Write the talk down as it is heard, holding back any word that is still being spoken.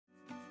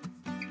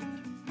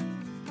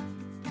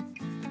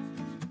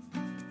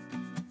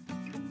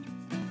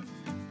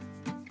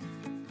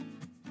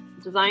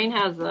Design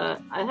has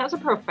a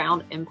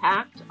profound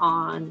impact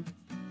on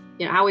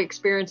how we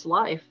experience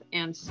life.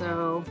 And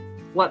so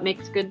what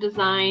makes good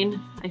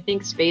design? I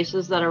think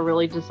spaces that are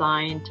really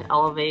designed to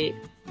elevate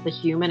the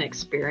human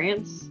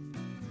experience.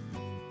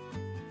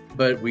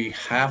 But we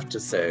have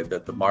to say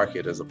that the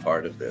market is a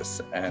part of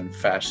this, and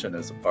fashion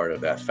is a part of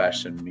that.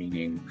 Fashion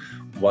meaning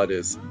what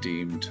is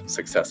deemed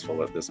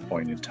successful at this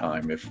point in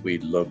time. If we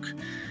look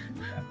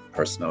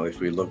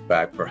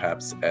back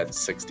perhaps at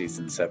 60s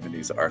and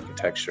 70s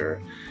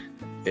architecture,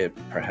 it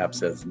perhaps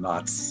has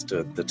not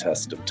stood the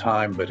test of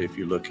time. But if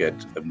you look at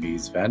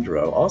Mies van der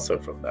Rohe, also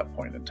from that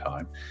point in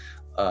time,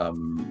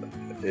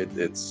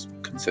 it's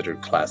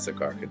considered classic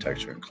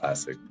architecture and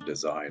classic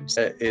design.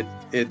 It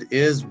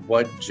is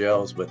what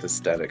gels with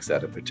aesthetics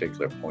at a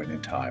particular point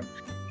in time.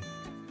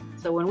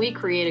 So when we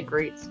create a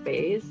great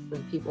space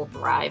and people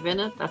thrive in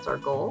it, that's our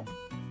goal.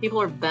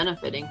 People are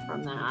benefiting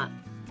from that,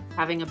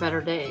 having a better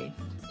day,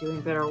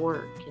 doing better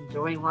work,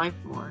 enjoying life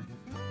more.